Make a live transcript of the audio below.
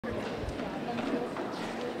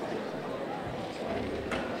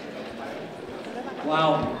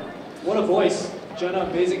Wow, what a voice. Jenna,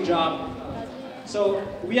 amazing job. So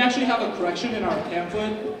we actually have a correction in our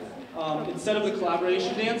pamphlet. Instead of the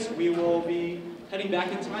collaboration dance, we will be heading back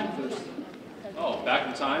in time first. Oh, back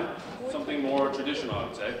in time? Something more traditional, I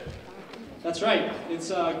would say. That's right, it's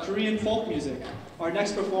Korean folk music. Our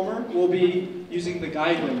next performer will be using the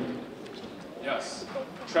guideline. Yes,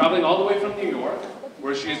 traveling all the way from New York,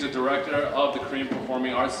 where she is the director of the Korean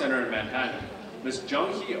Performing Arts Center in Manhattan. Ms.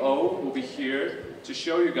 Jung-hee Oh will be here to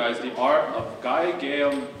show you guys the art of Gai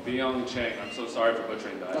Geum Byung Chang. I'm so sorry for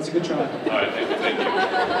butchering that. That's a good try. All right, thank you, thank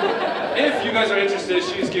you. If you guys are interested,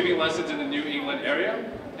 she is giving lessons in the New England area.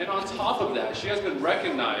 And on top of that, she has been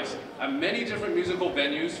recognized at many different musical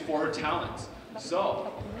venues for her talents.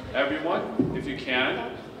 So, everyone, if you can,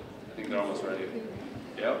 I think they're almost ready.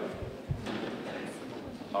 Yep.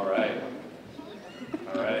 All right.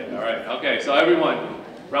 All right, all right. Okay, so everyone,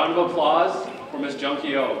 round of applause for Ms.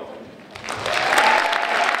 Jung-hee Oh.